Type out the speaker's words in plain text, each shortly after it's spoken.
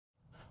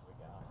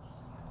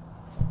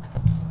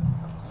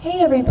Hey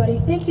everybody,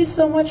 thank you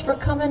so much for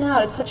coming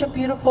out. It's such a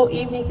beautiful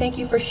evening. Thank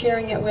you for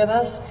sharing it with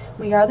us.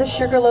 We are the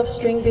Sugarloaf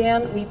String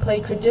Band. We play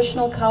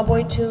traditional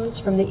cowboy tunes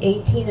from the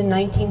 18 and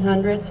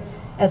 1900s,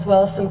 as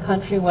well as some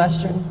country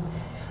western.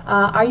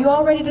 Are you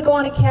all ready to go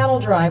on a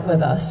cattle drive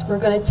with us? We're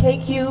going to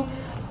take you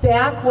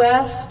back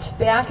west,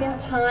 back in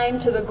time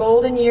to the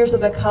golden years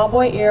of the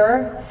cowboy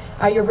era.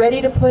 Are you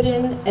ready to put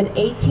in an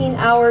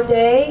 18-hour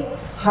day,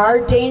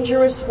 hard,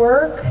 dangerous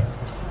work?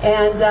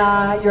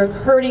 And you're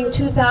herding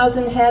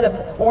 2,000 head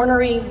of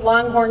ornery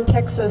Longhorn,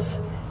 Texas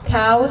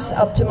cows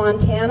up to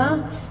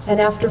Montana.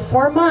 And after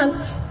 4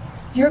 months,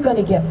 you're going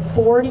to get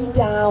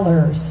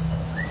 $40.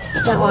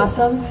 Isn't that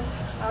awesome?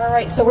 All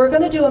right, so we're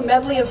going to do a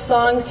medley of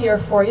songs here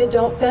for you.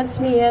 Don't fence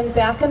me in,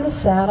 back in the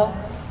saddle,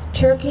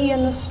 turkey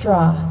in the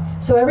straw.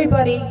 So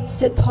everybody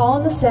sit tall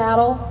in the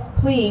saddle.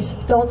 Please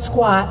don't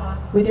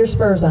squat with your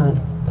spurs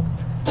on.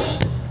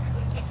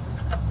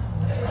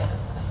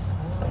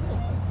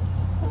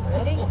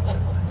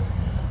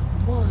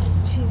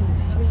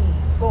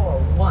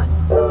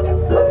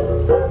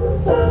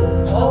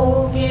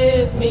 Oh,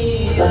 give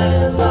me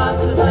land,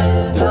 lots of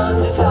land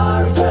under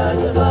starry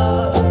skies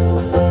above.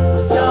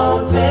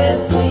 Don't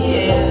fence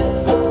me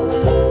in,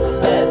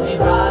 let me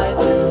ride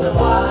through the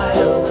wide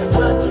open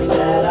country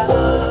that I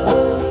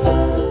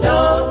love.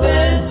 Don't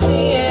fence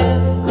me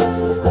in,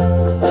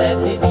 let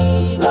me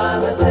be by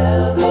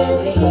myself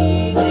in the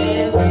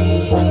evening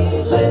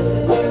breeze.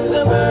 Listen to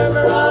the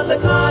murmur of the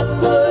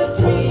cottonwood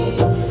trees.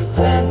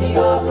 Send me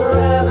off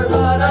forever,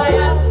 but I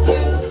ask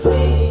you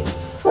please,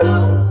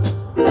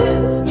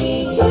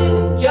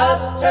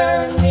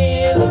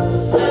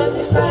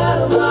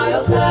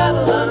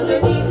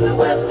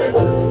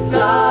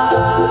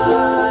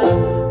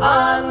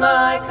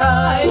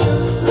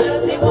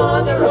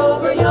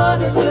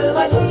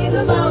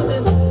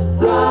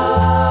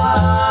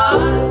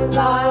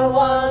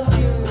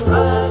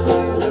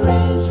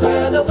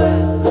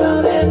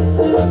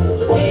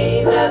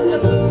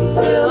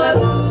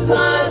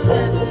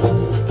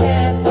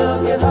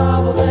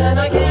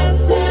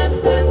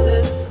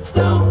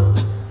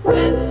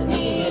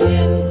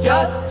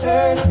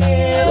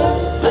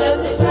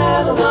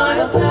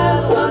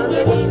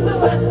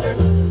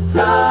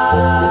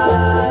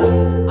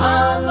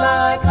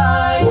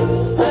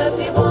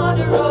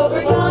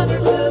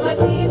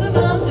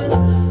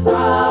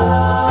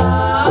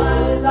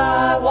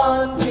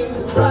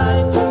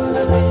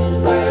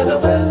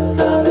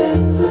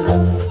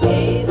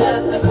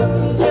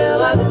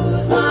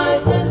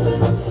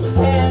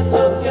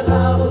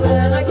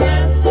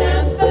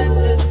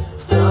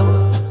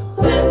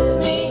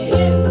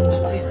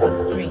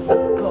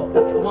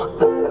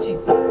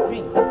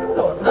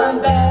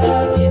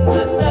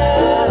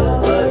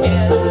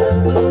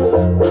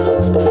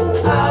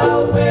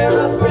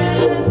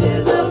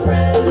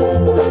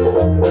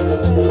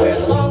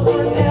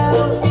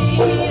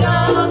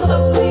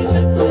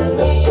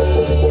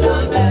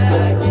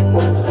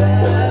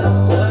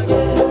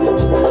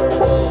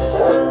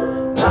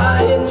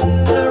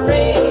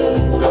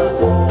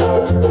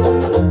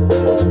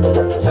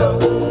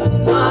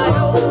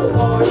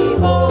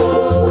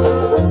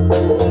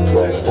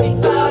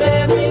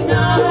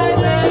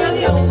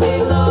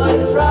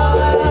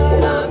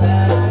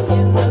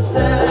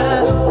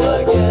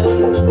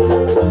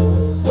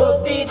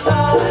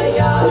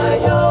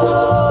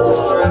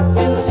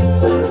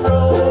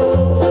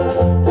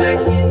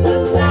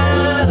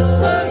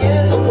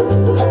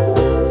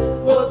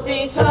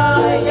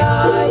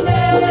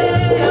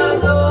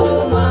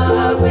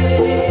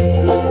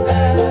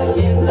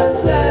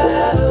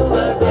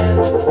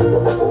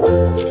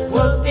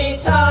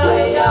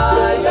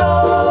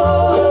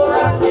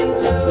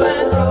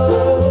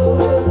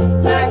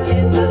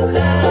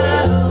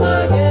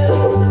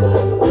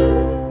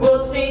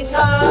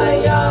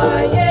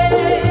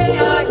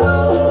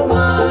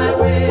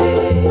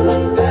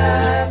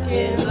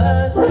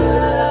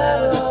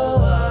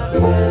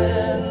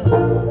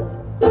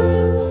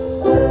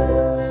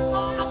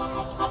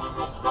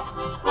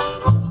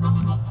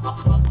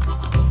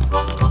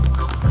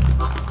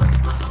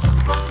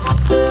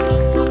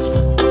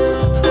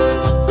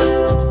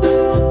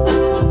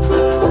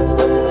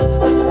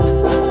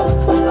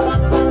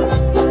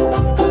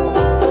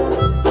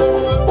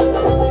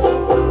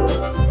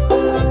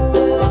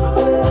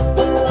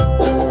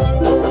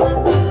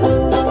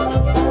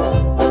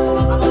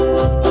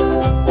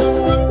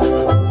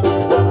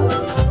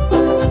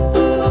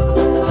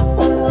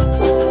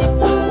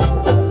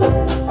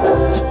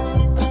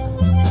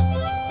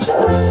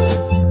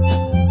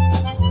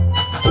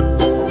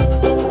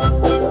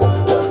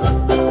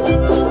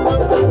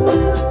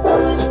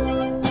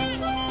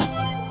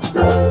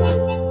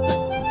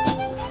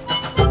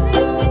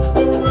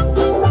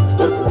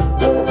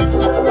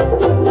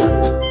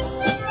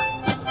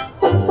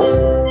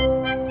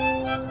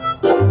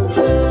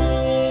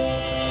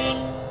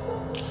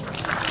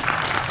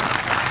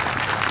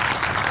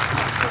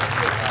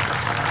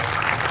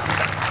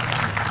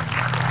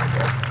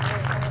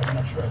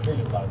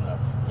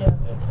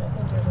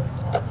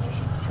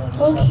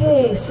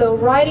 Okay, so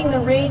riding the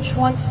range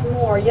once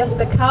more. Yes,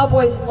 the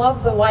cowboys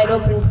love the wide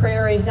open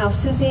prairie. Now,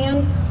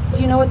 Suzanne,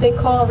 do you know what they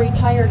call a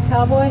retired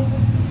cowboy?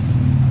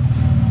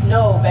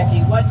 No, Becky,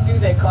 what do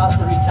they call a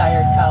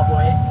retired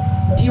cowboy?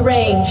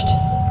 Deranged.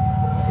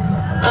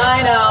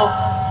 I know.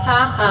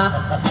 Ha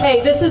ha.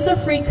 Hey, this is a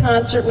free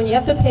concert. When you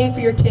have to pay for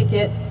your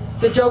ticket,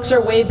 the jokes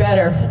are way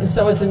better, and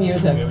so is the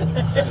music.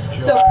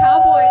 So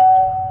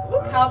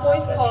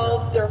cowboys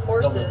called their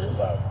horses.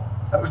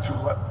 That was too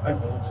loud. I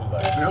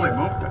really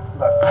moved it.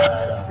 But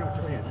I see what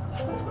you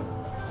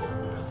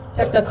mean.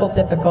 Technical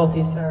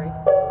difficulties, sorry.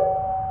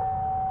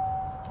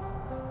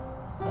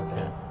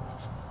 Okay.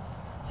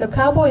 So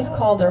cowboys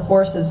called their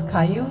horses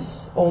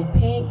Cayuse, Old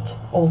Pink,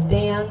 Old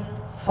Dan,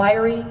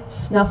 Fiery,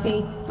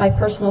 Snuffy, my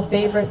personal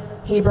favorite,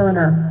 Hey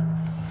Burner.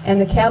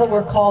 And the cattle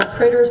were called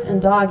critters and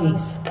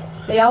doggies.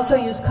 They also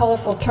used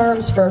colorful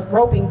terms for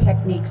roping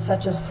techniques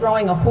such as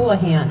throwing a hula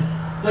hand,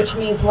 which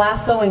means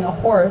lassoing a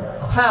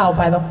cow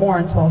by the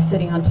horns while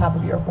sitting on top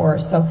of your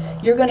horse. So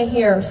you're going to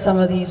hear some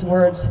of these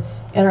words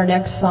in our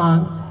next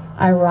song,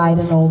 I Ride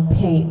an Old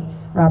Paint.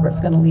 Robert's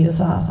going to lead us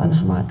off on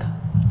harmonica.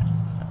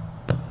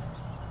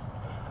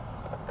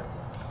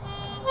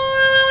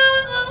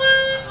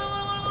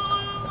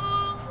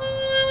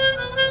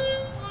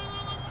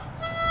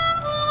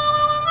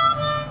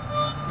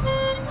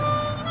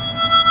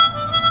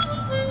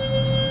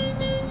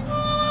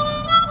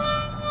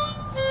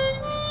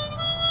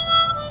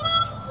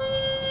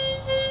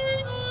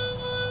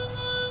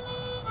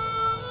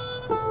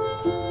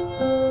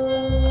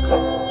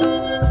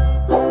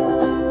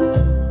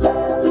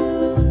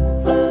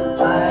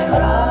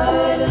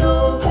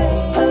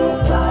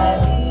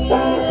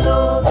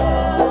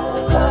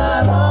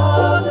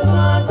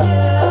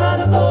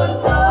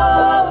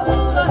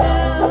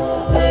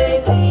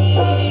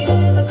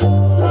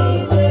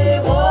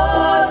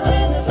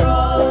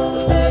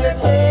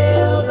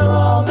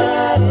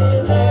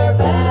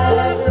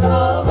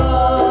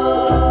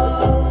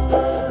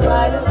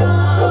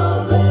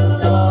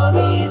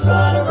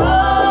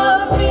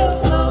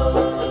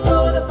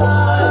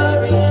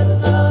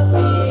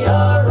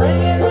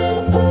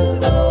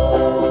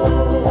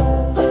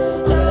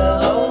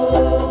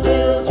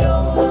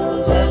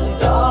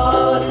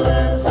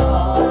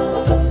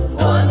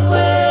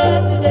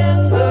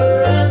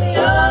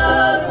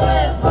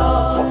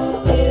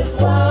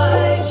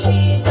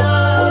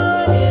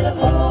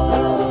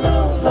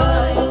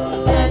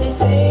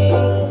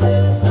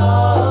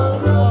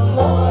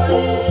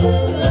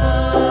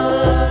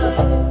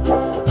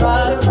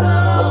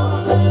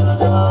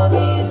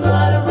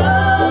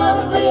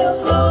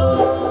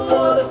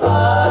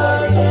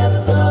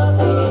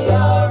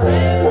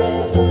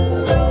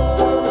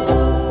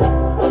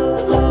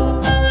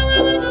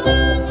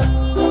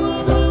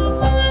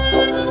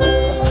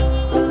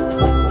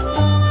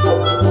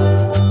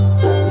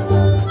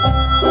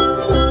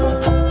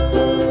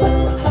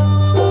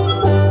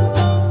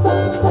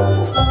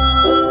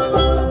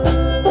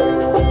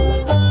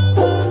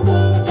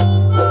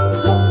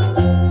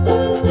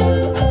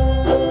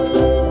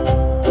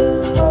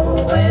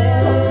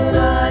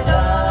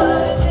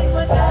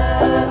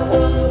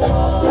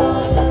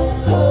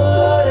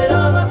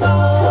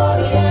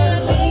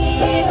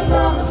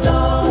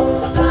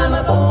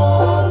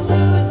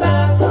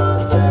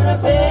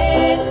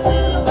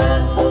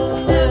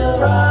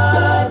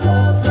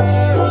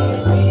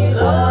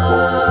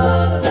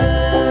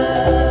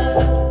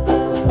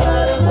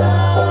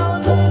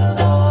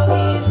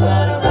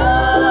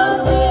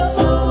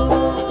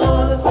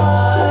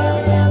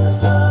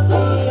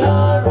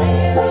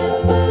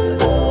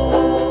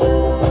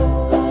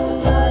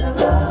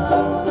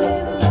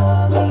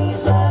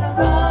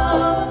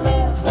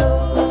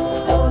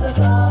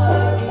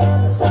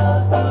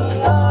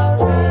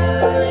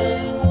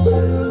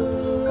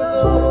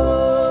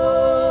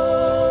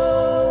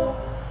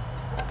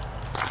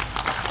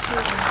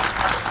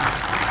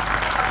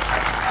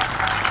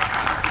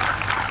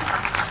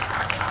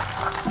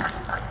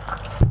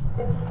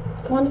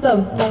 One of the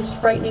most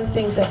frightening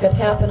things that could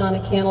happen on a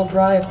cattle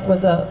drive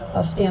was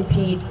a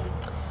stampede.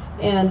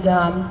 And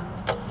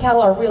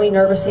cattle are really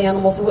nervous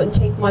animals. It wouldn't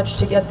take much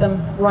to get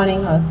them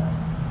running. A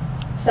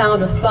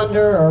sound of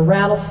thunder or a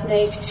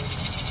rattlesnake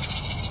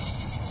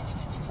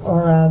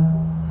or a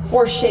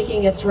horse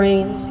shaking its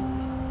reins.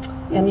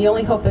 And the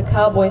only hope the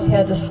cowboys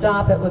had to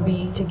stop it would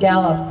be to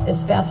gallop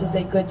as fast as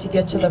they could to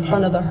get to the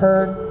front of the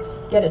herd,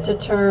 get it to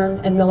turn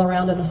and mill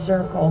around in a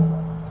circle.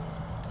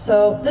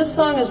 So this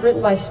song is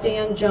written by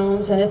Stan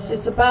Jones, and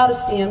it's about a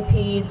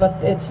stampede, but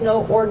it's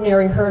no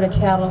ordinary herd of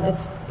cattle.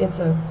 It's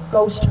a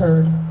ghost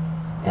herd,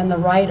 and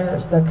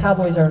the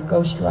cowboys are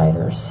ghost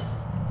riders.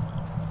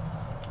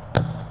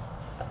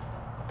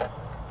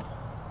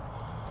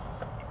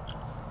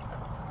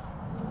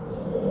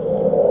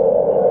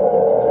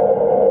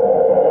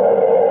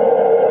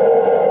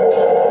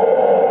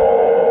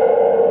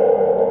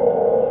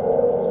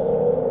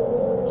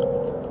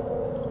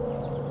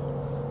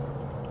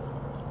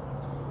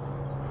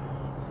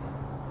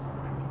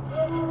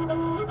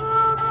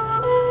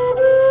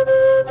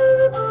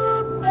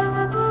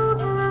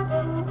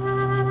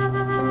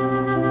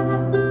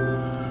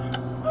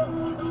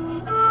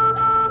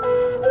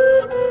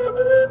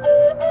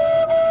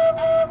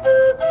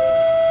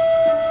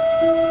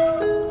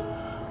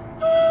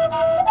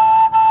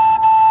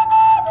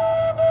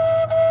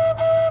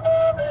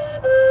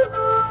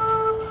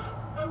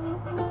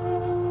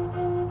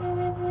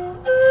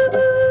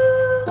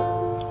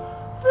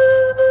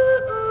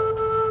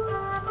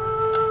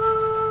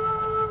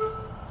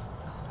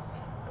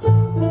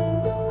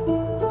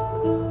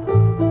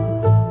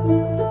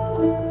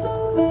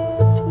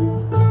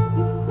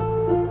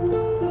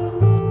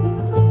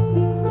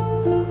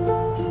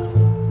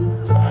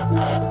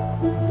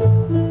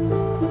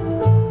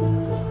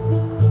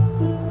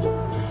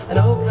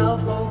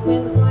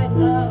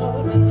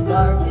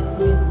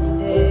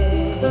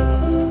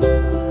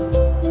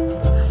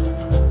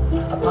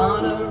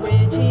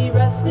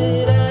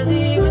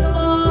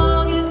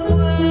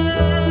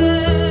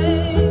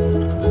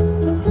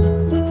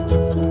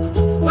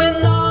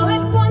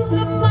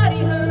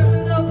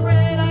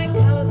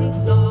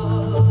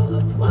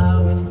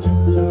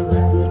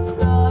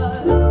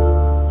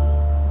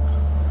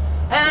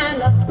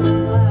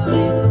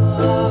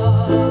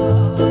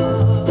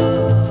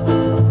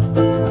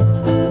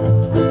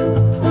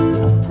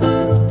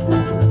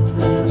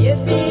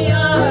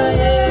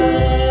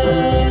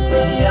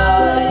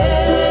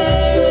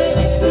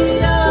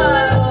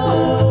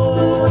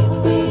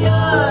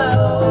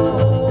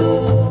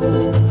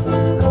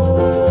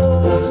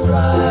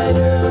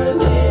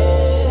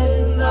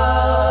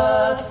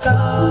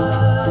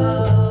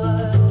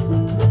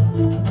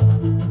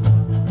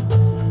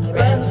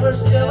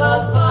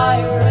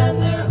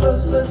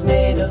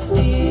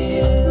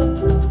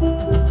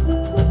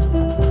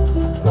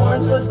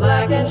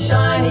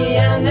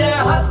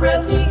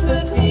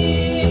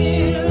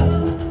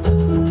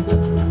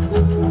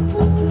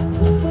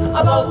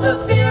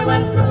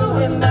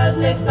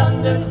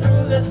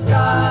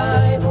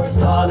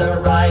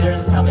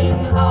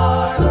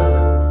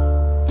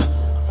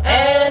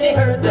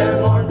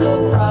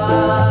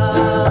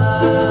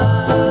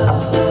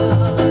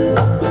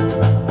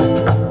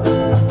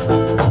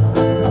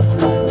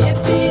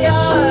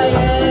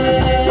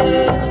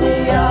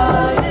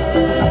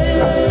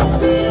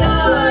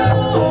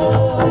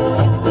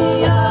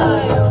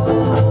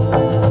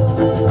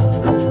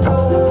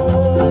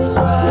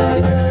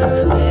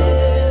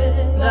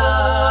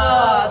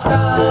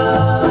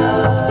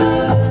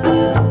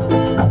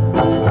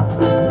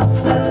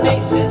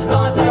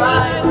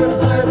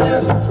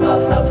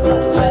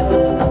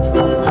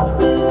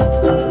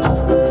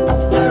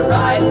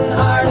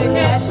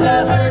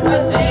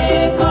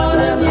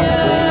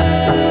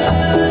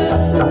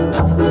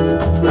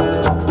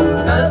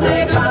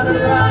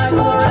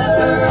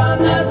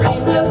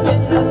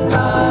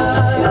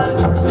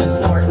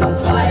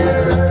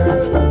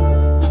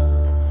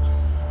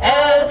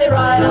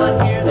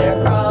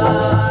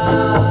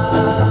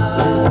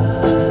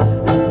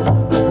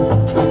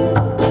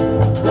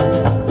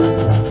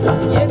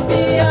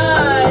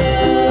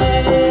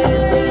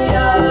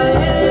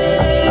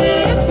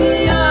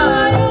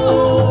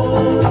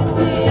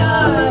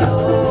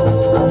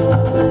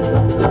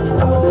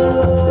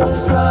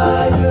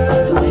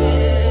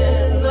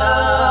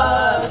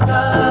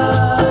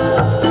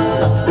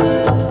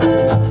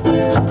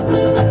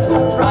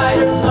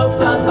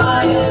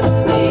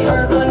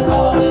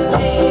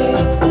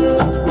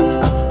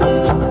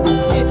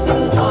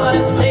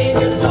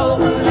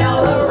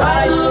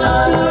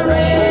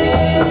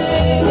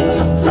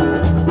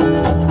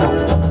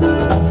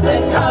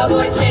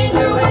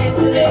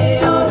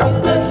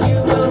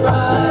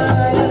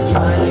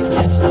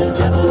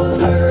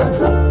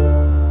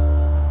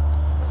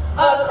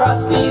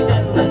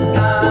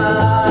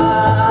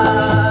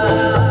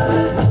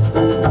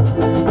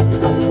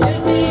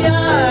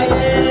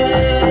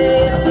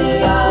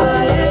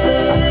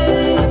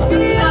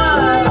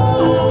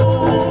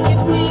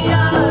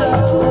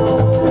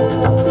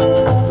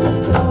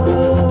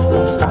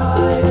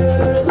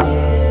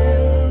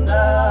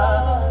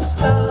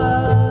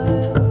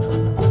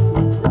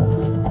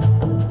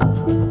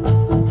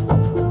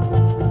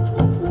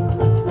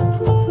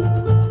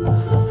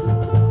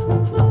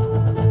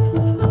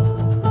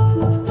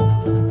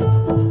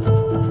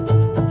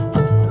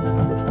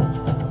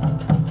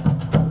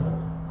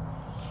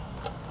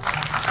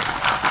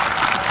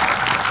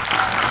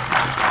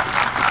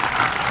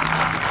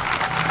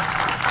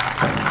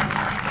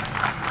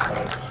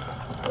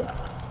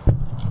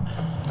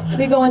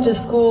 We go into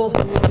schools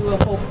and we do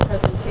a whole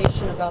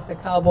presentation about the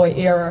cowboy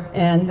era,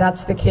 and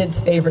that's the kids'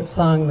 favorite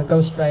song, the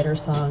Ghost Rider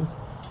song.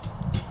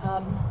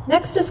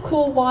 Next is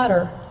cool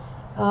water.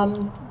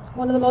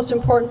 One of the most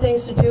important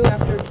things to do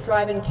after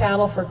driving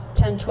cattle for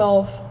 10,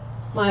 12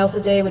 miles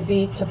a day would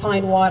be to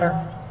find water.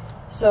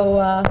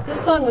 So this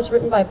song was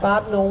written by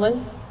Bob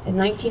Nolan in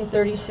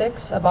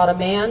 1936 about a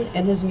man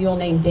and his mule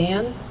named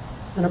Dan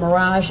and a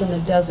mirage in the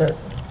desert.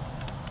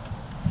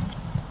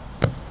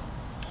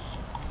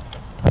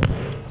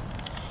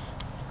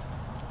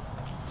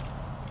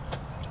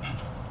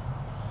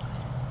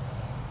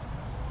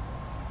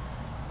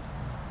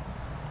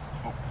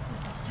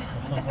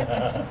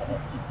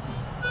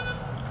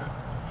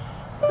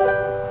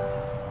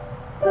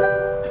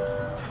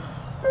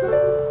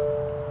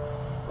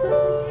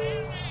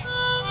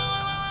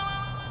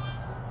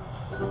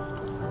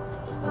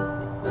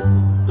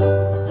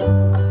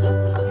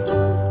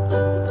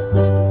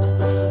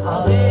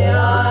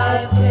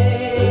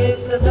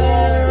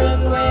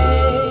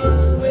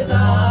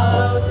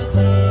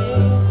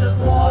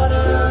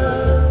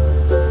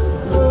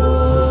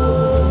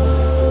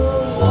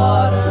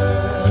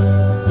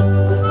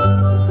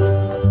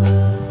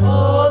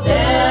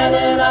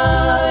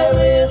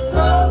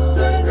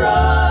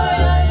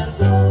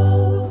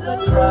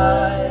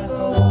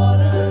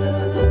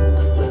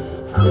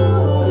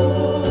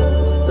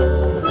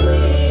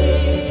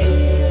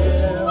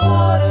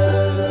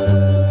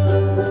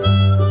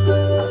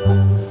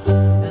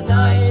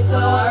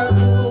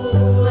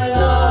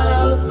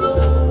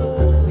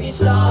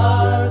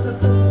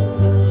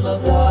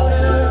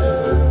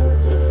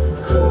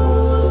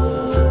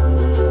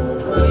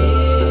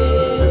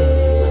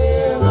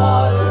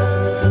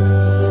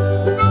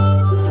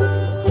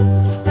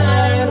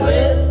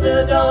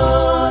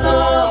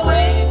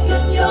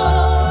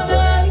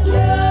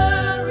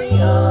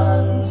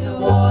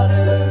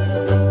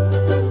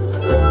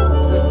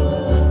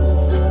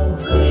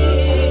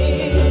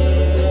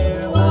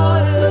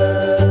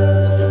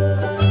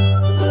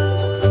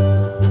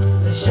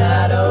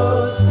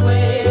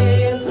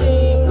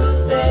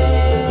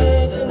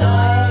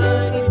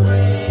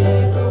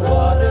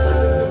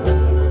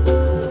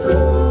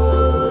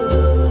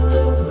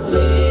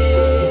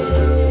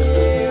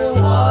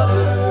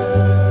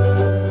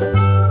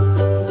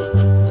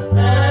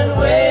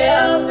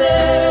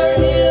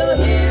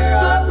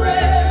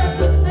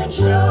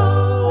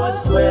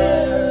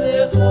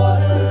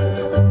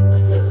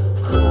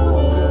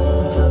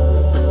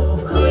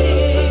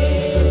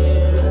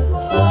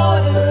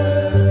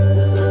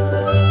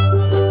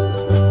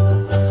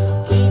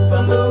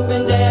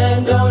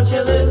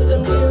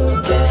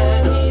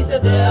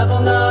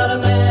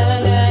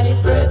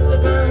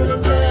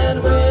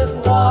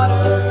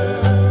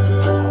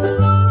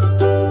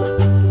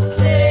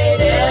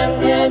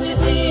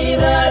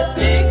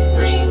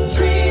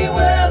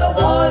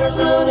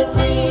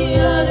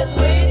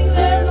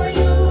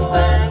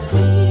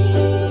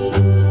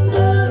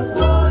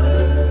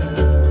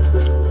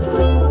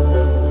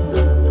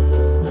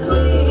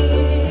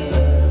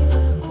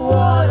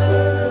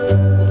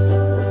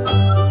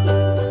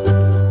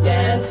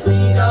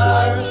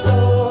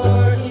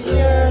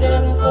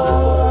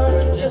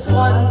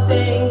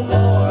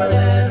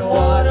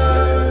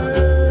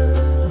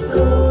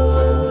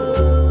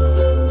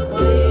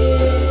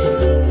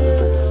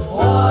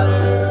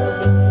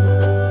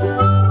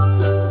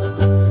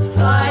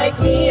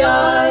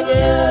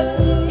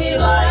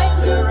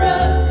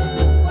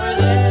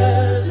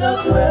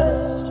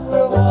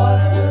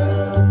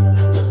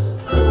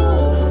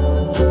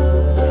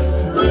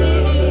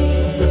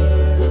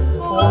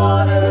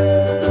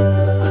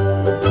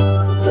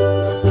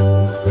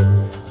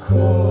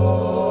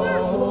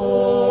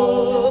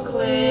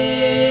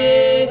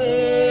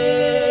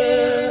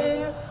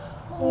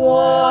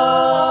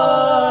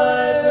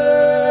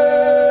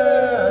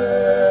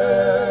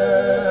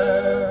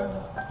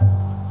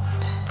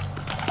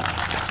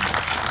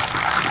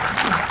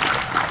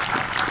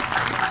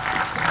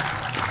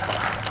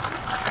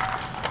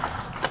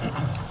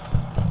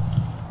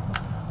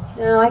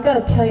 Now, I got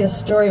to tell you a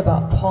story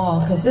about Paul,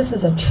 because this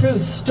is a true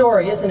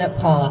story, isn't it,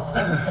 Paul?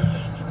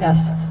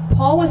 Yes.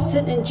 Paul was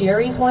sitting in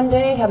Jerry's one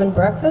day having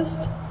breakfast,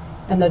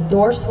 and the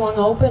door swung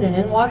open, and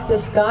in walked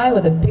this guy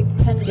with a big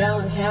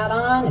 10-gallon hat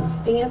on,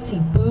 and fancy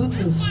boots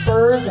and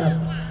spurs, and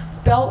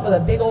a belt with a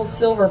big old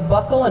silver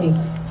buckle, and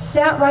he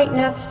sat right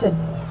next to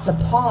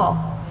Paul.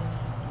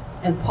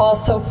 And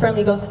Paul's so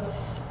friendly, he goes,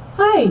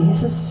 "Hi," he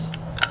says,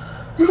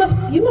 you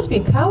must be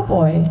a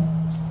cowboy."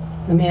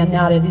 The man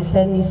nodded his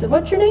head, and he said,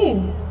 "What's your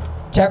name?"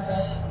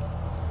 "Tex."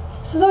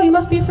 He says, "Oh, you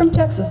must be from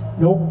Texas."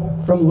 "Nope,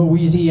 from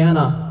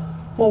Louisiana."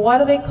 "Well, why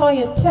do they call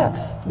you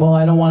Tex?" "Well,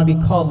 I don't want to be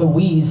called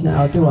Louise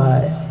now, do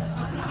I?"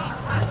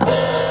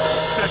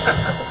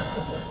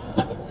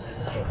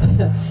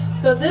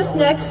 So this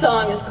next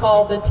song is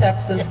called "The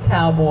Texas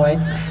Cowboy,"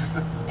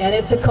 and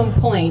it's a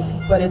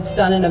complaint, but it's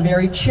done in a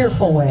very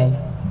cheerful way.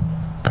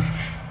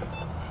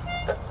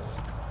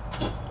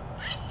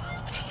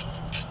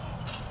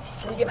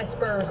 get my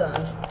spurs on.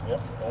 Yep,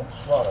 don't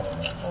swat them.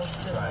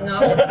 No,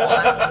 it's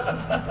not.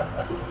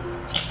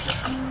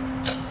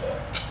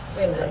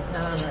 Wait a minute, it's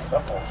not on right.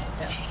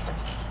 Yeah.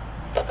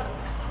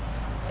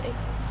 Ready?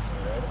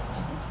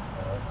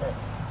 Okay.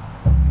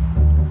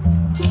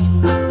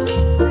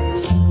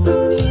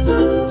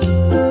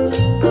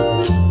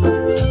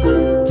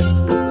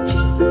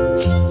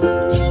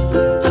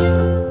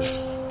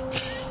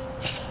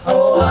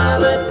 Oh,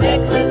 I'm a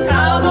Texas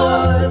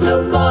cowboy,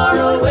 so far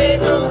away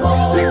from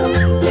home.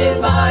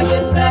 If I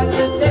get back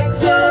to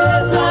Texas,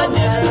 I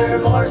never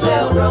more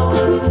shall roam.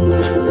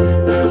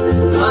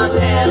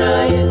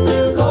 Montana is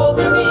too cold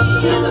for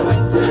me, and the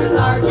winters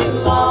are too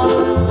long.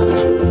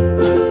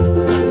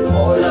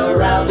 For the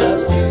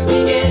roundups to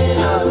begin,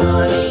 our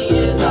money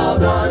is all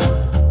gone.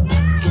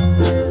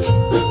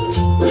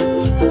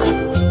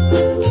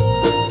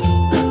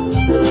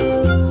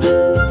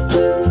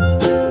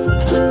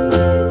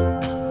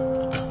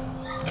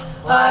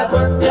 I've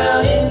worked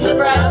down in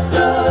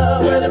Nebraska,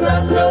 where the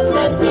grass grows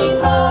 10 feet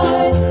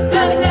high,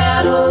 and the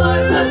cattle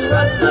are such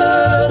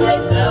rustlers, they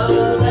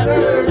seldom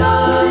ever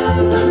die.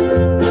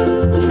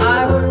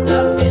 I worked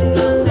up in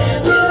the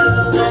sand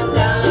hills and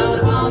down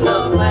upon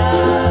the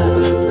flat.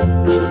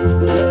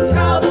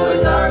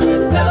 Cowboys are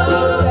good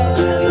fellows, and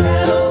the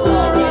cattle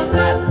always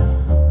fat.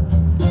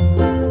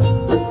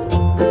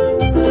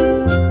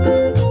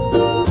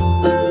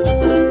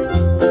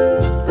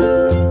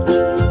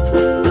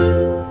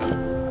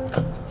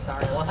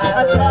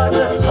 Across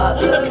the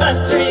lots of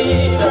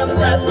country, from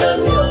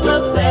Nebraska's hills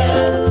of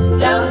sand,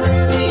 down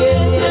through the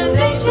Indian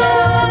Nation,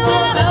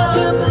 and up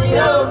the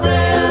Rio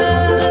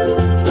Grande.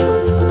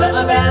 But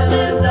the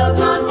badlands of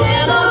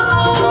Montana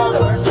are the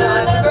worst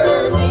I've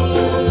ever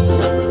seen.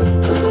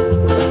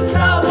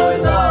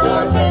 Cowboys are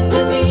our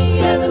tender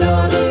feet, and the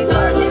normies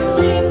are too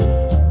lean.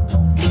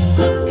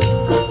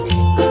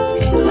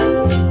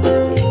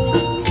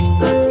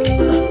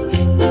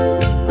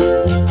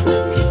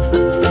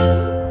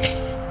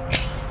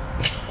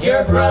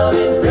 Your grub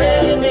is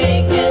bread and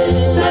bacon,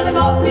 and the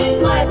coffee's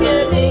black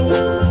as ink,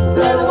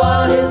 and the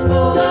water's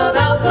full of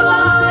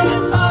alkali,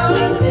 it's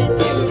hardly fit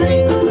to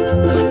drink.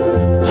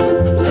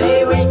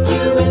 They wake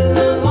you in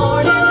the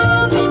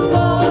morning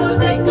before the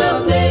break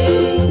of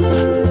day,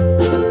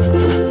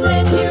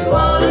 send you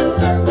on a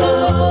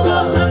circle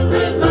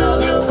 100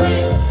 miles away.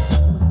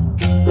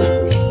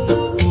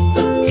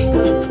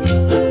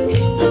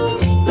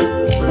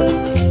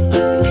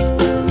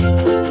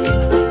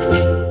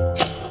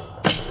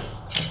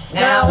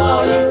 Now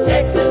all you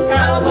Texas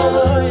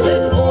cowboys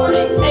this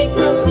morning take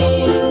from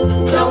me,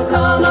 don't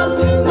come up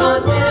to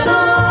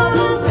Montana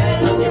to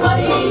spend your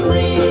money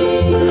free.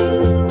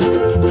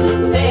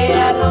 Stay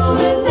at home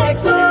in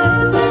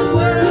Texas, there's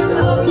work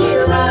the whole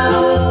year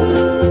round.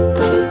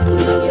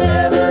 You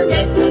never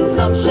get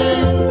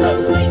consumption from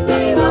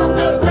sleeping on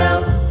the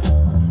ground.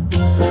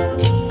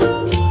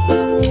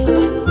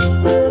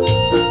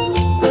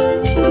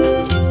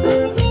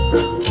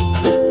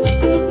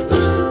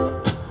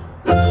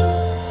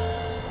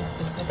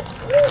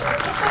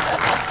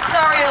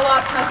 Sorry, I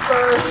lost my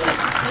spurs.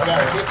 You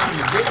gotta get to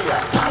your video.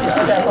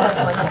 I lost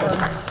my spurs.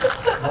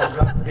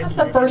 That's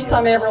the first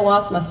time I ever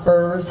lost my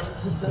spurs.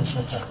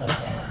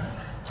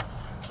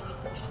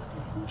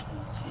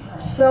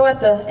 So at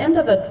the end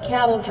of a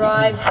cattle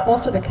drive,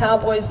 most of the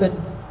cowboys would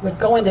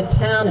go into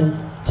town and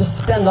just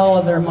spend all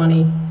of their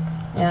money.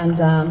 And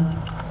on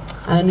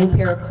a new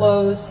pair of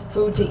clothes,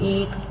 food to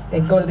eat,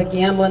 they'd go to the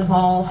gambling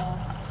halls.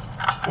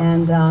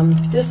 And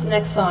this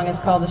next song is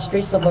called The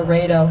Streets of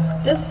Laredo.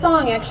 This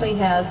song actually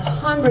has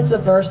hundreds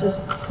of verses.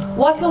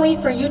 Luckily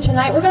for you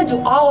tonight, we're going to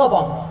do all of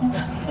them.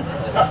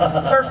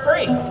 For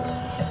free.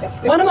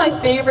 One of my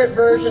favorite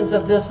versions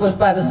of this was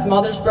by the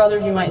Smothers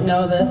Brothers. You might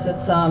know this.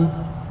 It's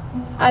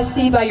I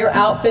see by your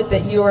outfit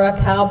that you are a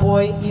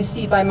cowboy. You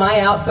see by my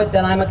outfit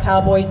that I'm a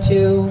cowboy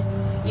too.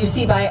 You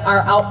see by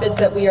our outfits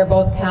that we are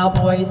both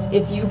cowboys.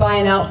 If you buy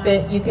an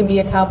outfit, you can be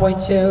a cowboy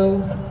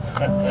too.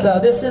 So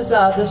this is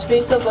The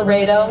Streets of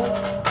Laredo,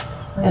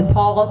 and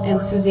Paul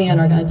and Suzanne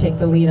are going to take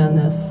the lead on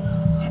this.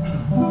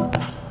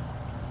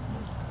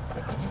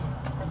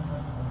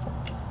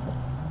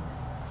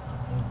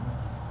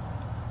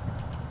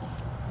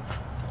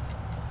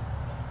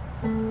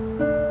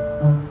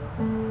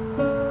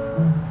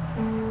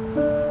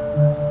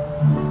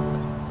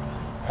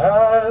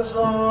 As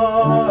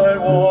I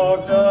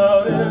walked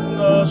out in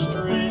the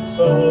streets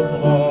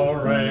of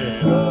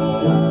Laredo,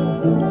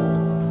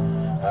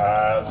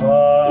 as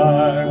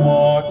I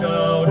walked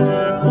out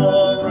in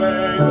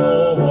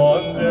Laredo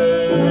one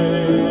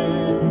day,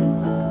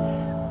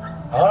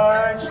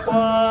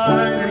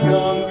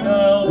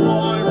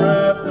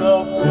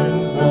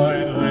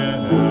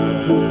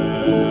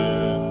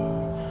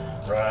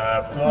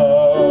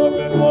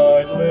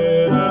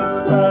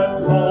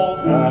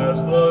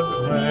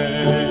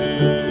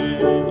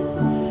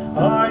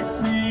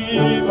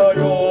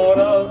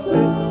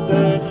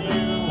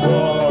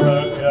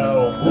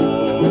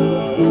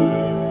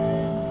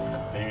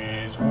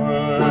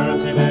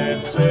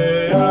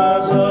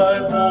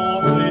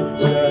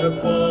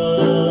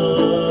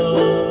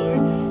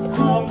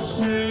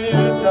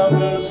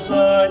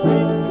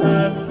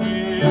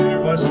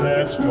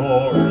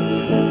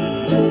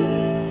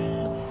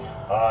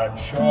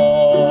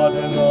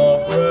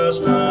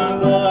 rest,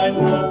 and I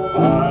know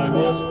I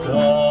must die.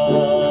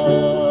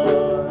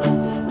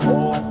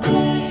 Oh,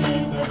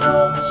 beat the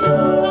drum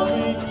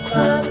slowly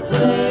and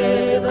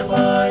play the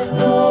fife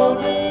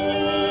lonely.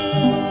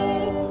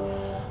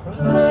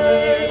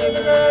 Play the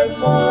dead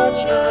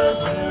march as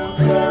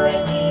you carry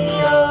me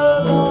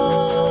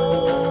along.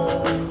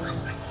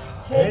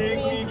 Take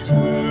me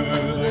to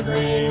the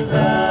green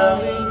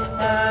valley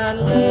and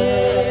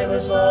lay the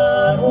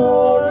sun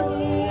o'er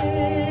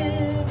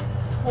me.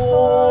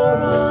 For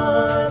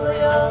I'm a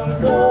young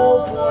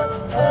cowboy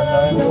and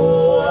I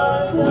know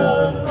I've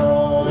done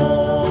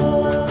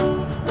wrong.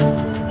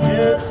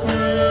 Get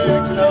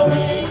sick, tell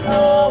me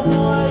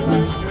cowboys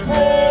used to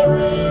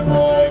carry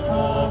my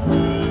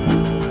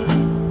coffin.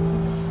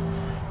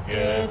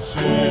 Get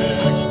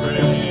sick,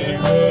 bring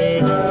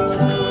maidens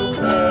to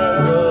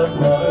care of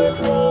my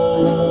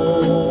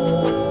crown.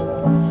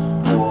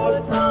 Put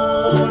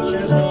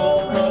bunches of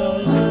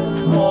roses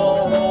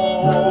all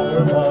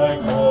over my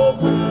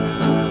coffin.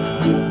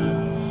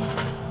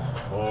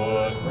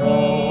 Put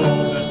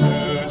roses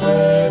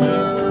today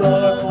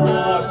the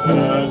clouds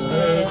as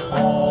they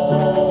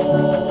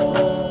fall.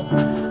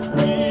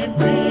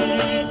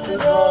 Repeat the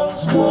drum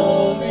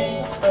slowly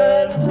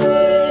and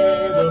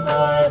play the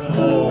fife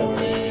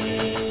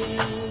lonely.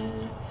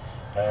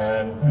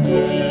 And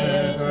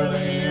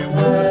bitterly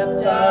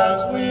wept as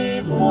we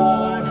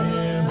bore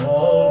him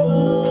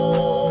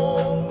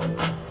along.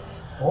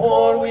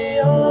 For we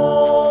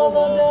all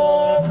loved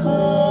our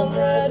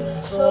comrade,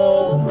 so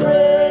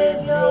brave,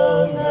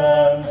 young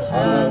and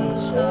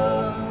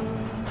handsome.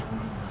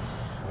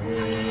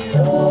 We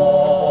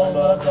all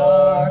loved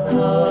our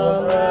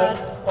comrade,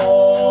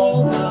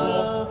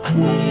 although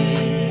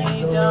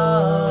he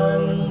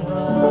done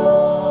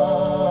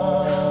wrong.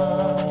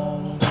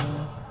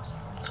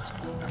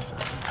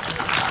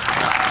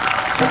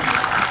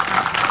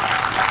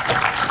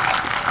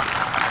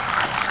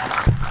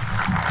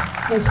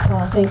 Thanks,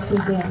 Paul. Thanks,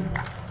 Suzanne.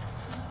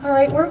 All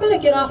right, we're going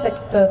to get off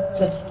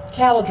the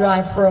cattle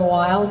drive for a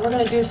while, and we're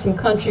going to do some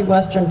country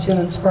western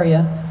tunes for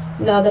you.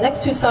 Now, the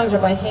next two songs are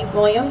by Hank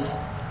Williams.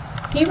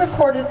 He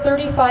recorded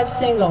 35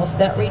 singles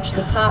that reached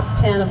the top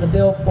 10 of the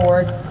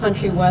Billboard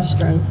Country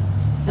Western,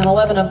 and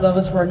 11 of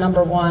those were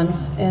number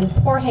ones. And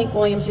poor Hank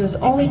Williams, he was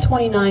only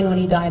 29 when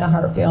he died of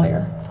heart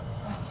failure.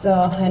 So,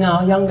 I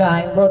know, young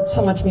guy, wrote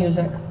so much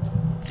music.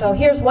 So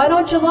here's Why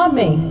Don't You Love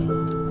Me?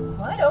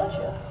 Why don't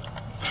you?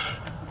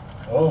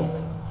 Oh,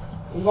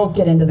 We won't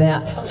get into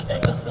that.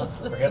 okay.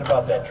 Forget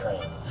about that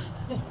train.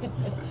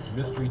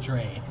 Mystery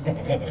train. 1,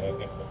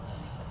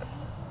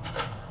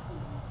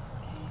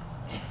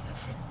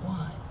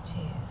 2,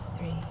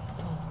 3,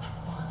 4.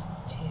 1,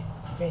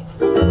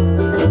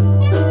 2,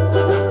 3.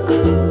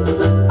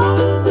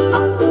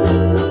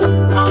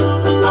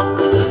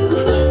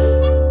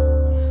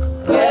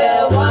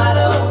 Well, why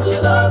don't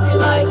you love me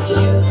like you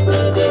used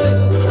to do?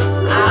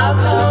 How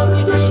come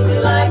you treat me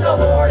like a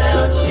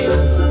worn-out shoe?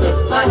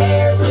 My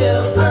hair's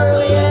still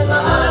curly and my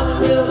eyes are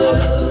still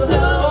blue. So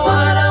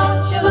why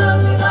don't you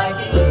love me like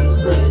you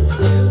used to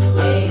do?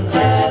 Ain't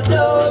that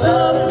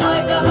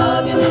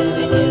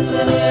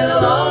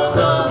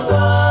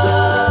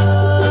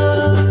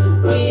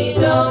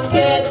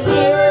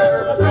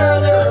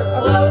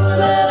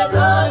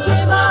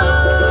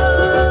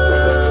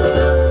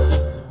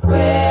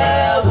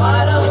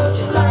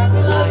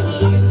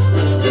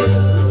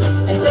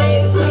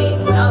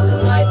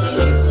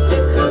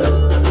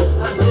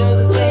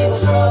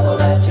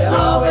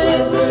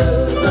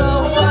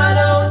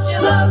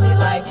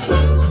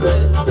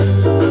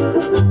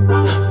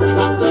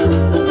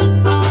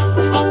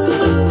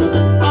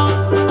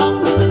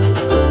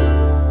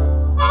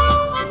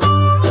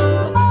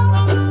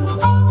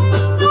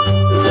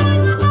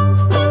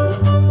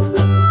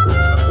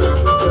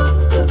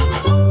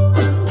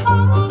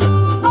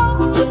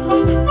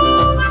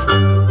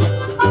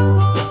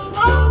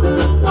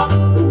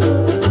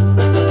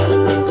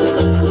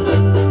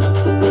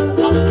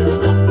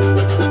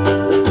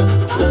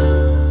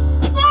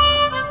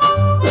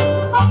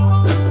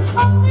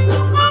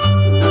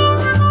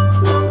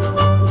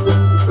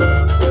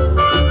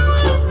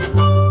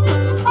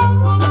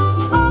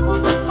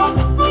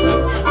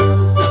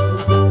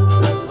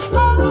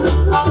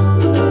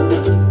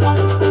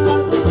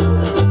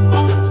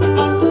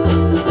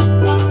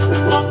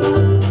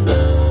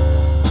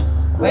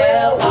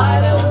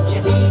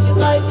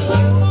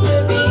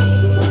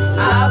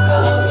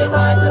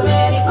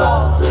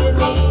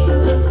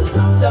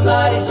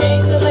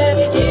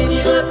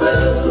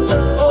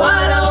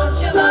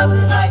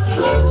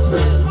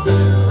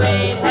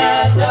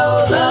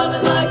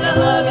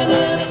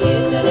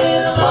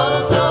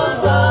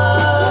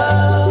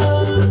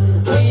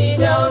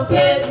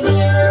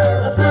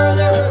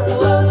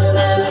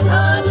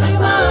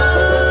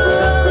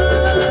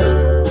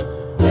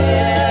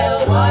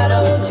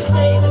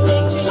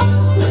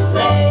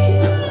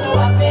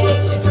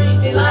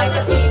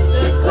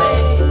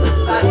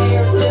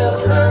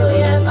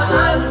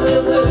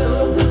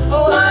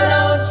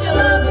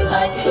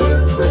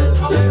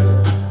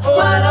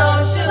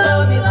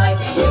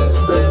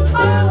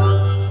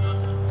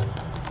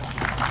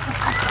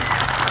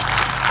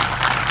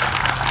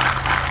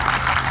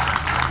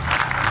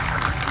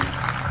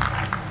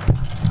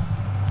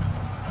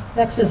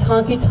Next is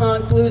Honky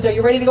Tonk Blues. Are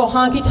you ready to go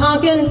honky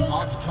tonkin'?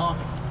 Honky tonk.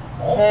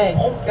 Hey,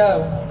 let's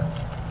go.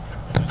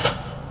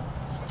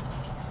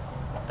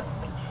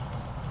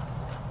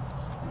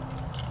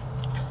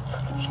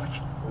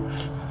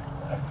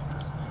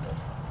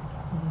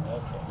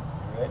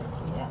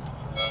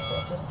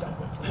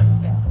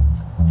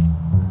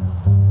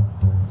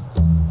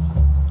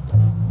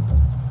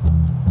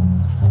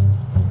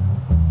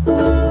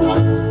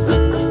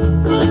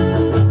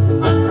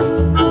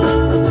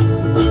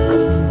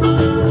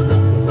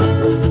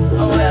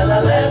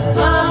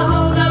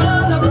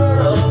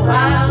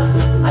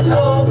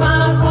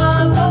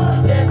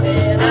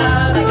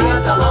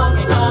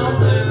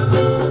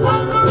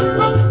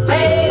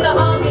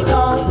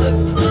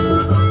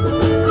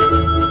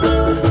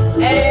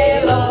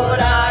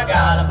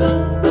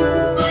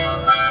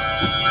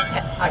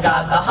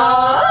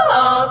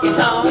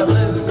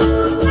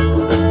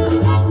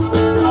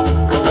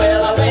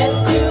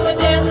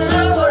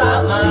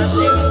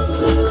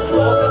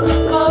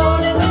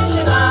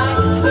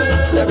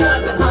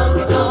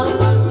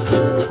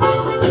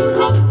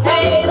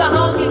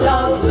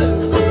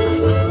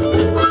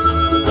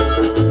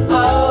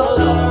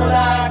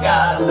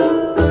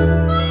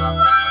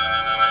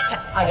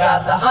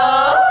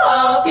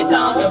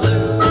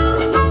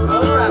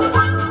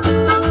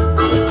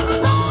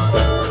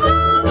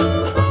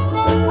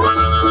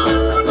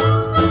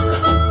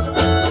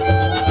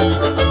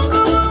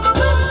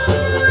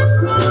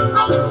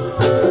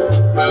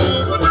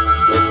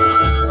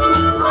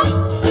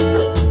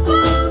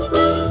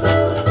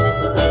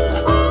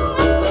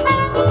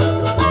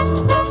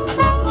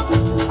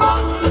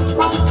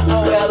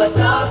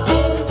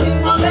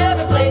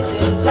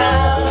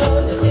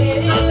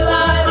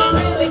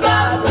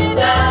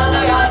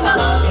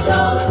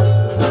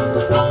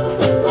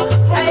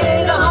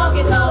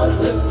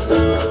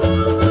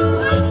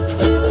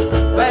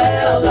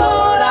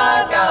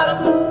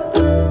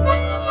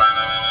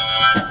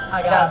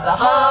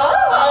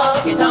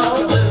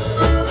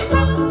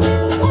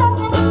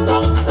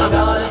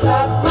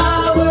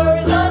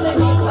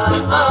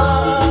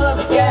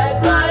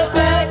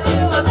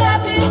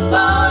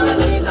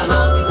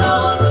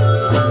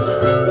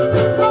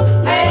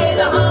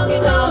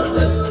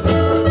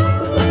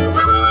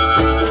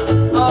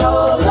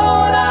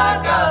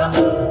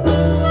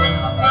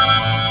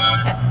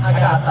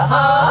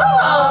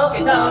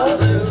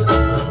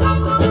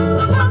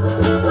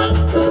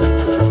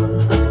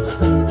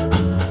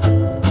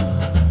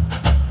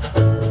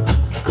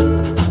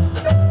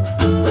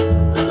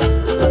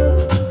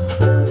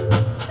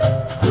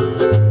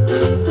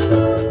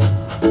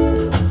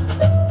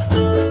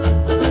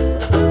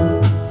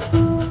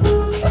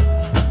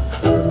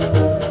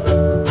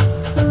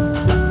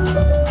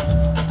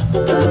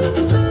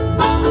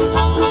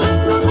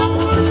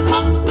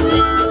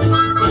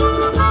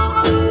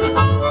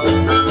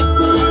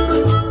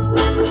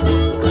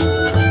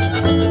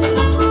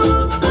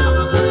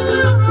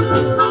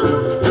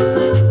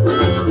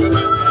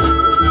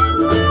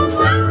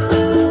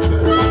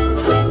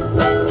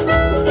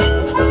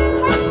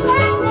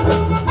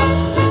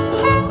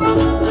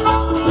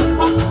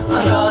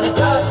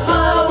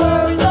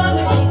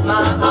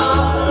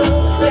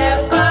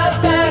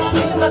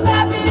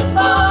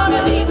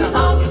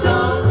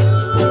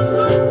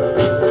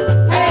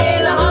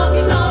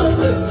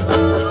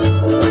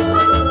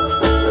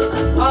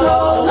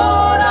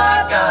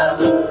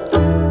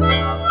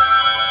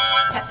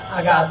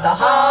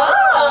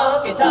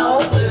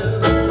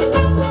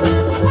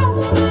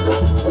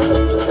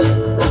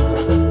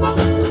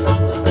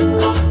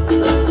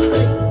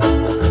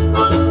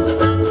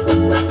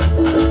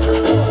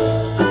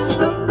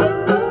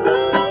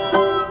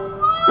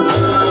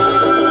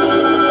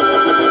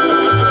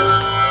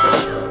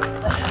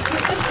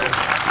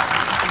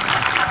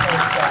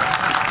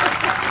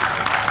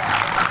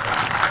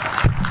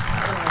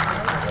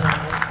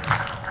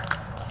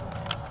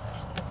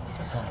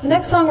 The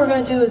next song we're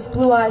going to do is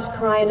Blue Eyes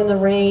Crying in the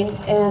Rain,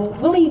 and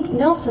Willie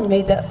Nelson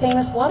made that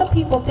famous. A lot of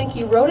people think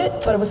he wrote it,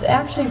 but it was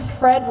actually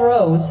Fred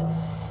Rose.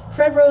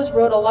 Fred Rose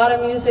wrote a lot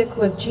of music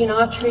with Gene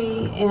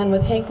Autry and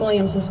with Hank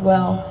Williams as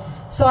well.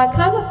 So I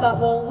kind of thought,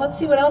 well, let's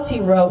see what else he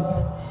wrote.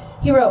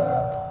 He wrote,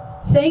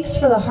 "Thanks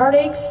for the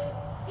heartaches,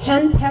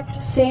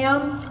 henpecked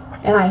Sam,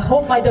 and I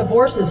hope my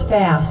divorce is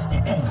fast."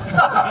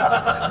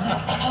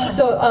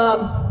 So,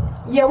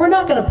 yeah, we're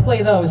not going to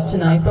play those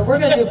tonight, but we're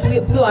going to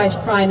do Blue Eyes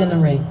Crying in the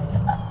Rain.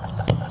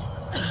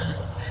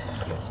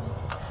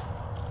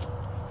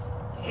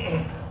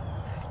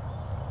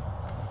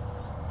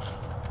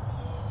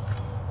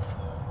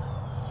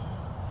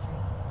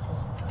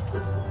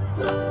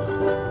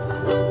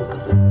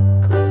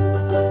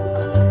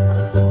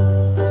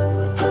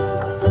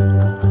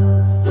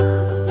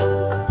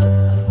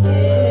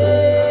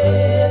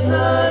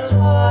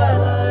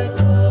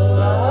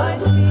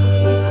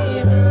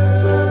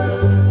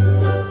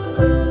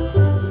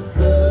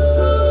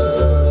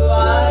 Blue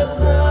eyes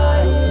cry.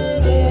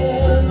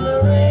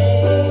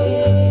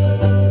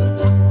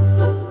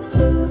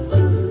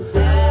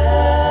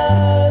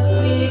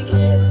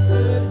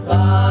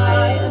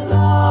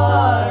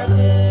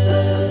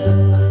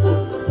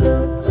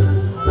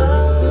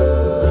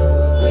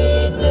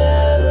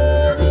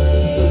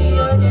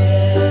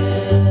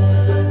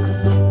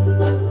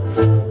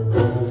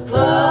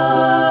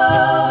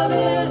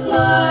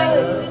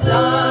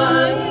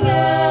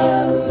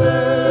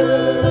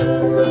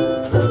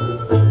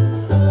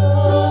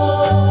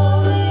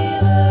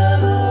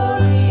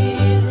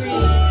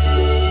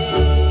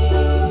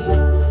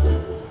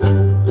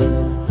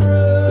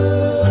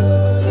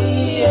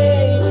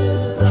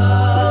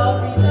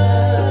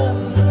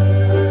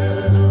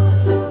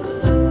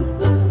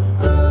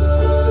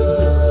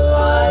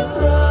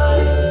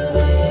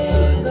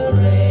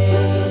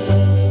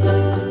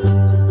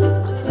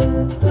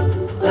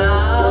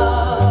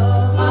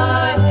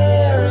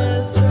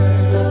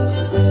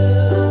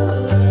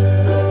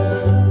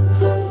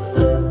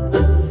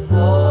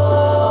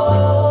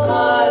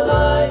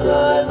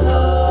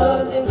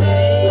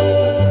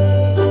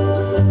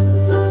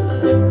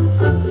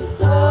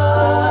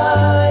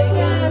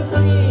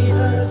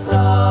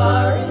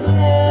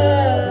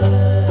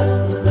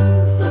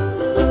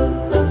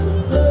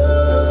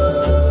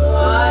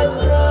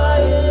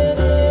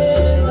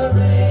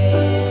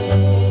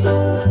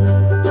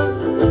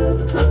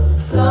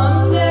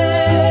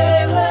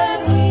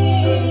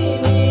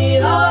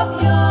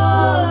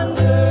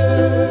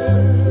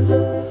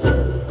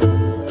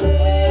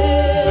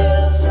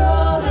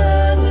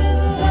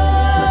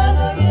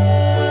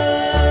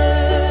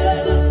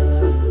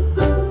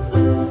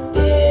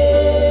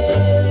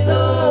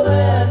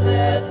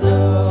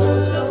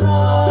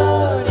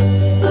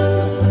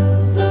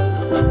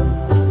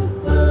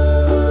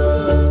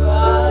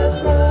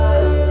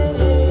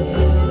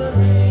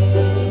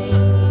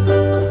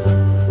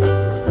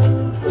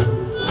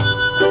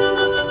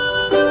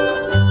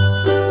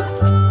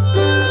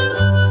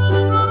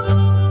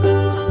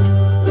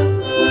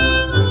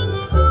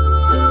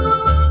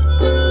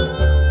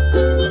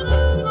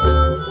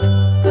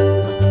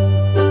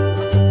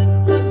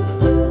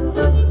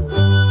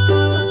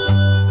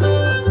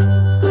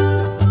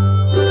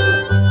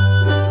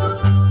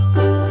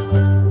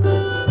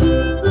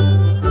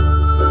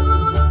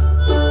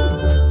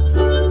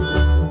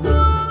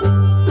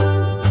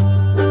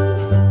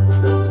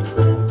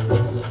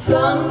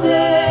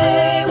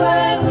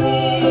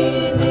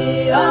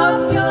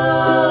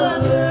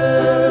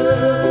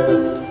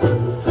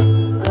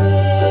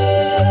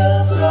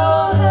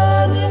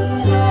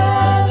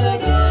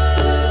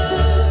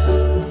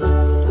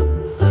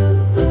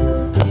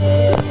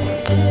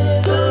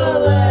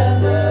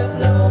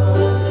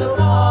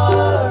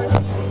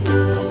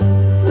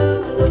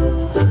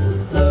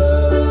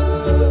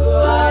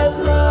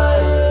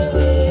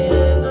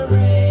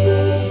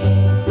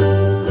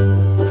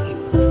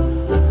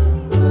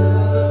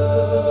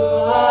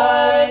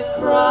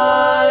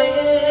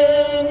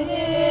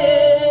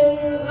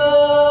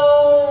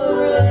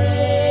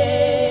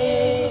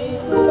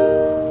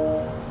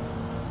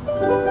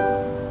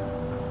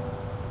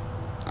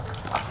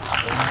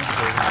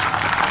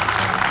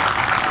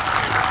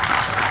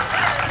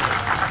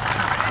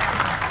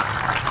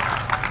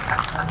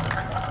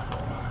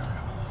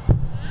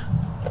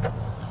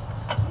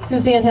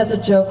 Suzanne has a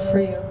joke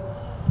for you.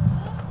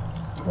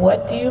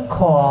 What do you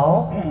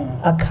call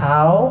a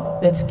cow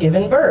that's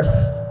given birth?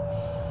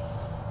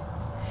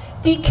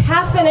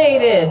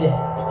 Decaffeinated.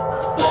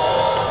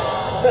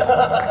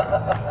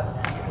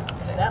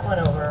 That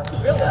went over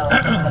real well.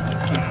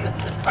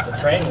 The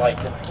train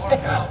liked it.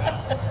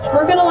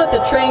 We're going to let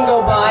the train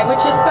go by,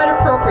 which is quite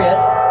appropriate.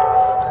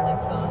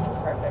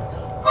 Perfect.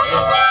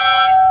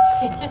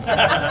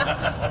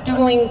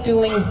 Dueling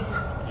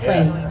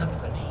trains.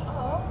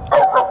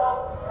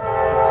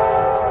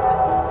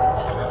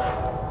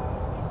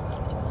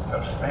 It's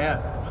got a fan.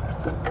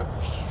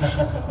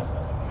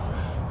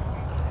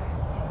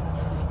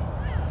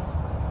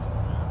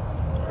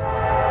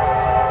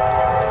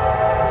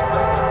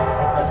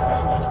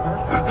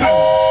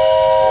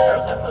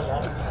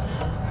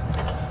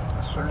 A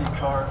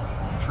 30-car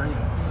train.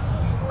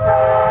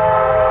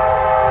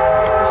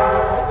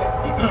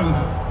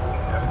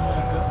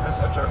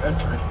 That's our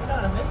entry. You're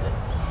not gonna miss it.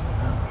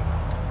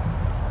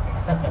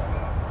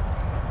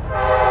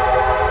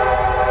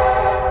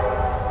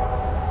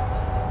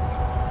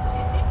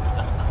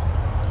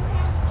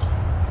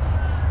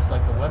 It's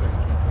like the weather, you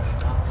can't put it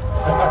down.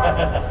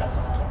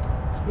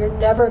 You're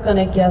never going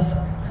to guess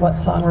what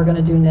song we're going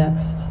to do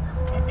next.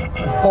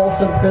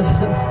 Folsom Prison. I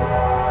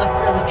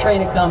hear the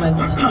train a-coming.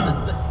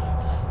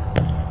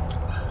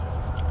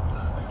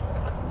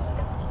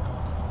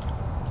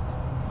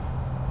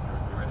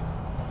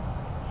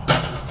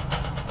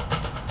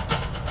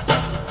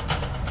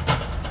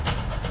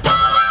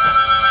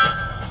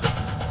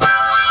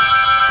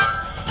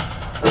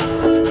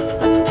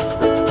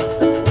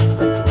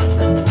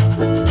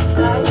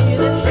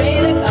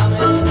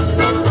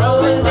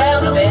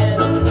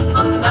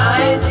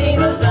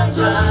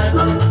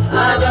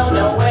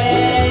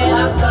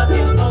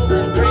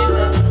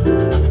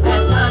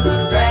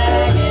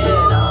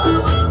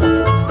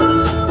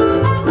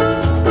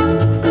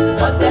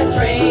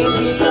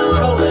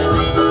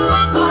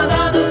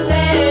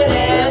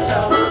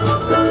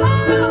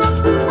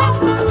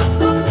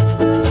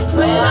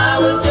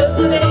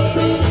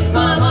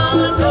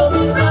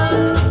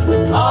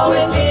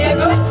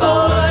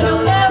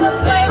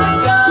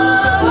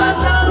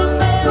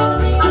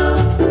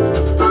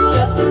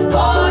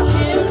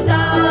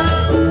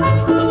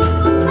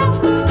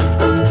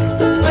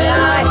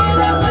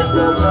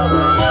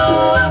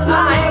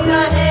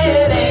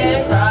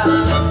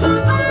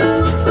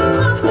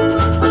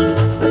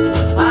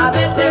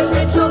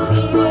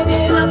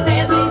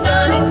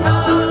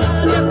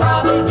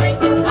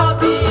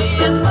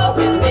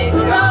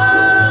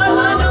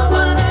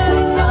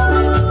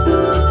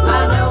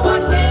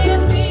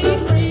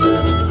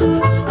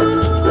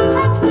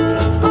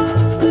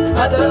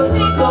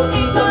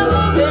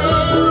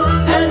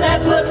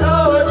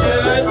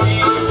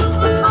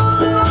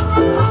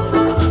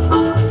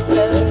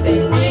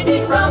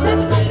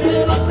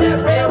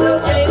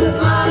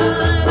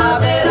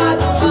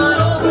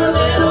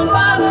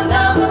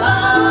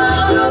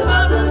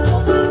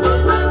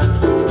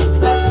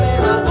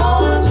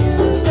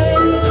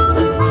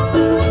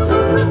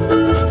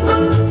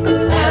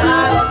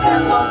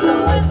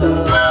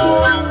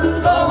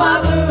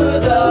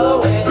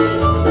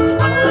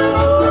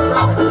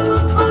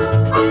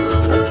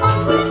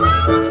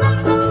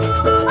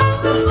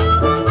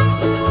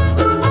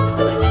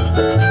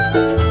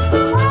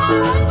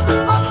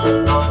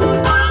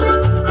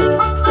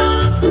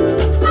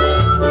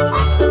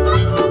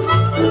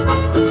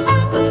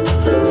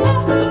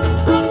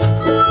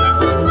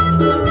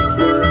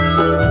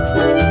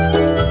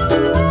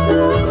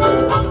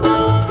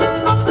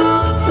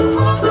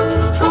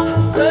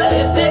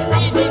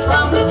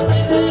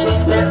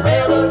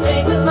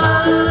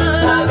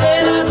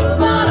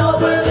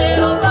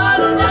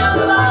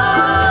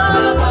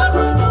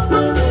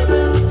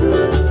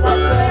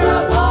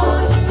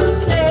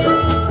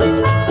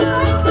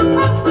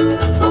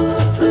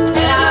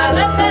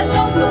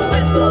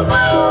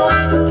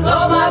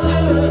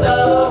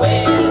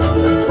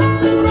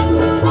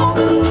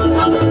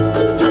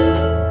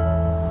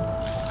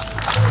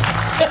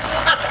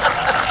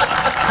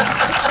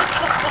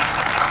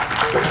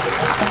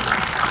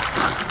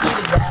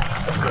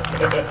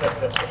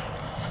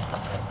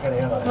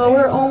 Well,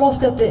 we're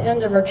almost at the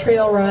end of our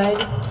trail ride.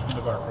 End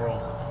of our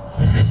world.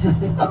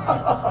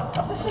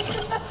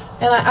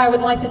 And I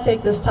would like to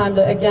take this time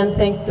to again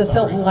thank the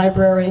Tilton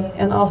Library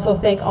and also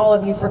thank all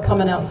of you for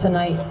coming out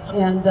tonight.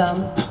 And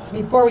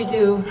before we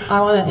do,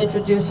 I want to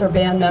introduce our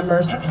band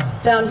members.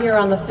 Down here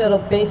on the fiddle,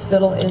 bass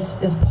fiddle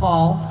is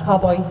Paul,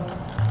 Cowboy.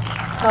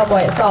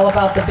 It's all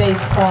about the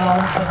bass, Paul.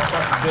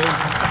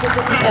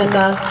 And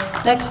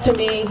next to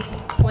me,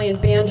 playing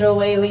banjo,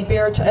 ukulele,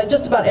 baritone,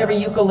 just about every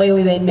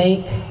ukulele they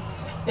make,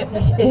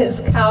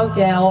 is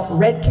cowgal,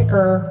 red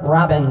kicker,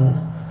 Robin.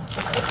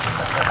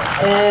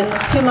 And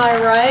to my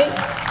right,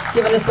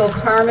 giving us those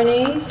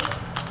harmonies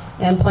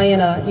and playing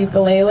a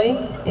ukulele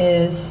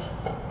is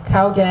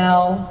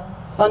cowgal,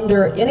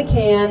 thunder in a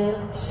can,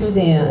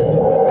 Suzanne.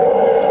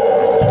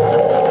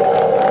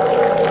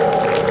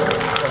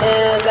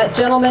 And that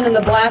gentleman in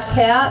the black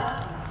hat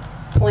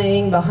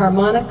playing the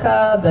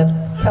harmonica, the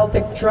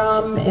Celtic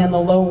drum, and the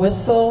low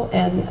whistle.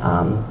 And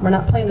we're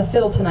not playing the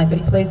fiddle tonight, but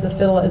he plays the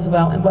fiddle as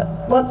well. And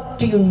what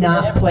do you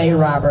not play,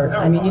 Robert?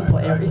 I mean, you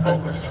play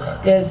everything.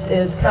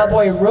 Is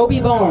Cowboy Roby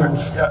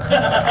Bones.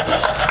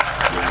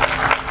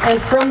 And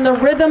from the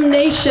Rhythm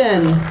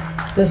Nation,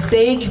 the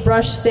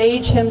sagebrush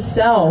sage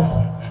himself,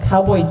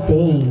 Cowboy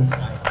Dave.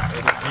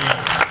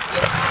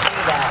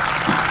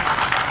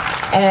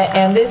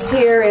 And this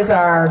here is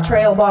our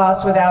trail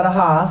boss without a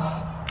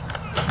hoss,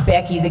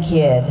 Becky the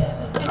Kid.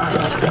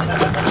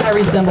 I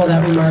resemble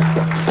that remark.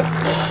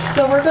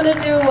 So we're going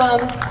to do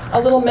a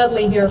little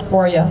medley here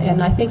for you,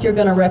 and I think you're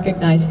going to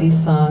recognize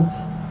these songs.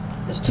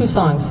 There's 2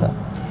 songs, so.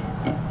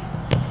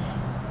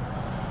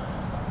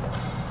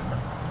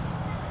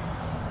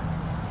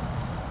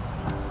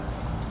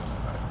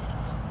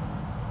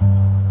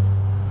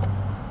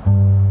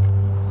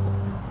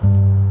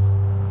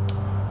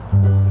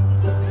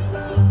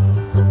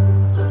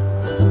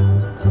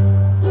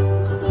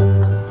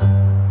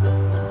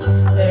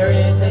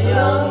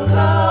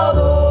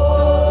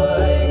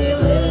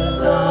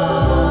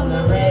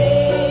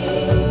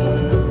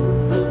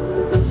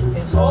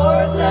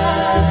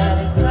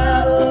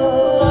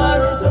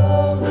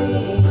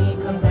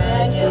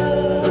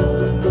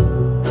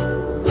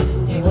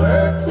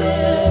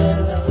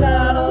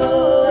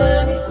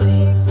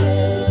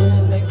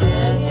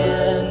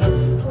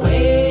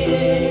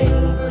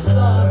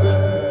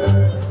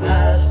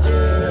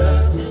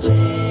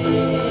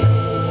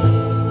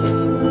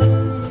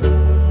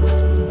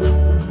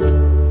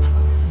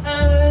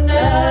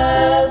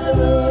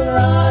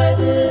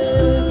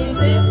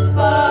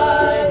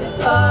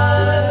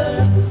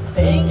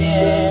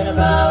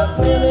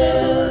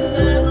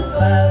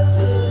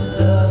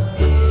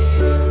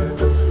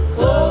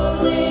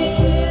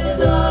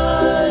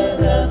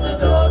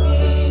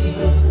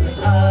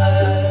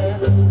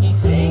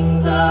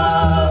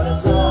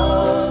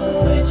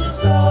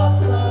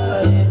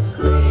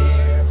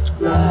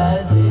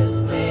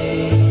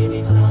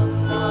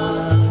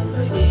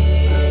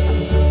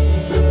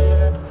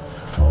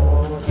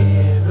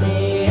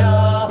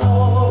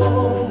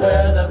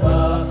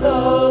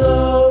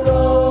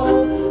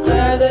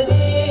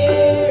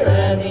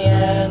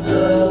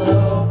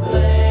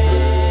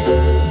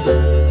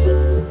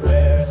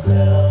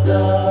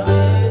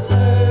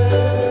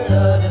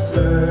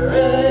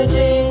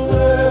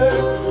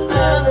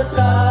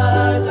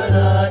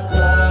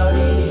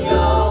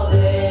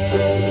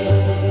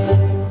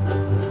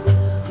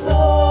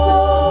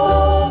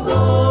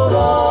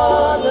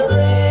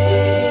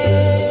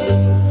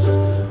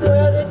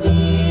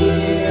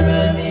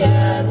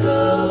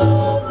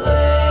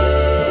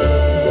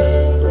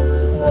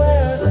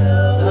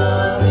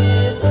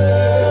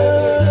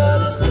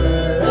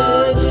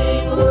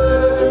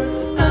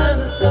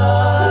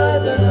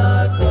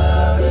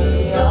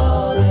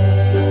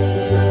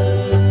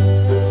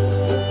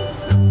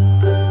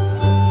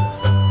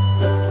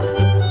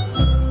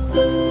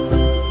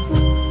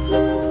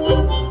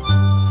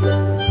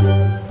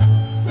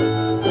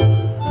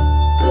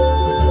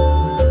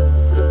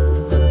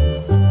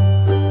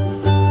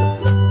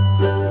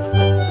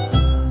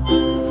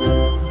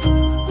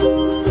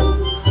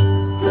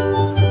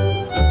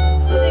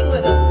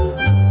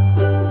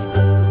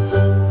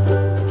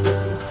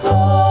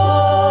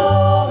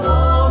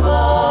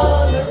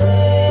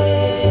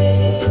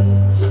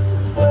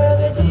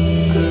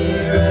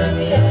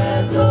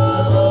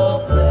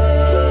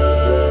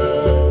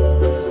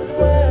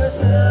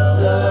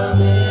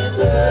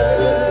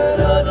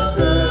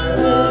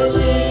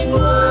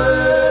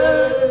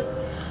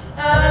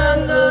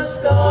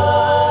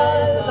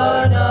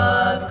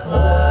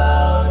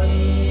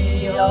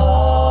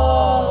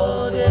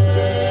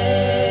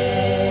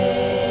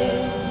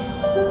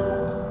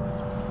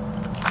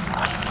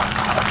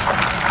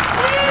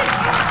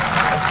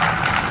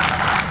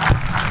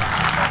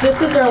 This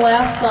is our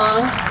last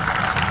song.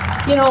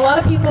 You know, a lot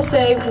of people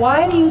say,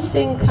 why do you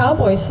sing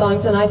cowboy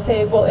songs? And I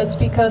say, well, it's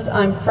because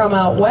I'm from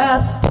out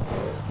west,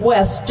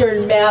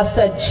 Western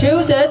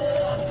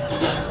Massachusetts.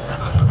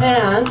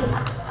 And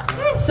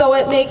so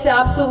it makes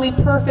absolutely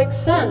perfect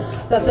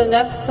sense that the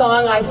next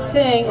song I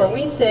sing, or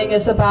we sing,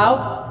 is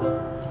about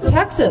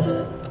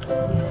Texas.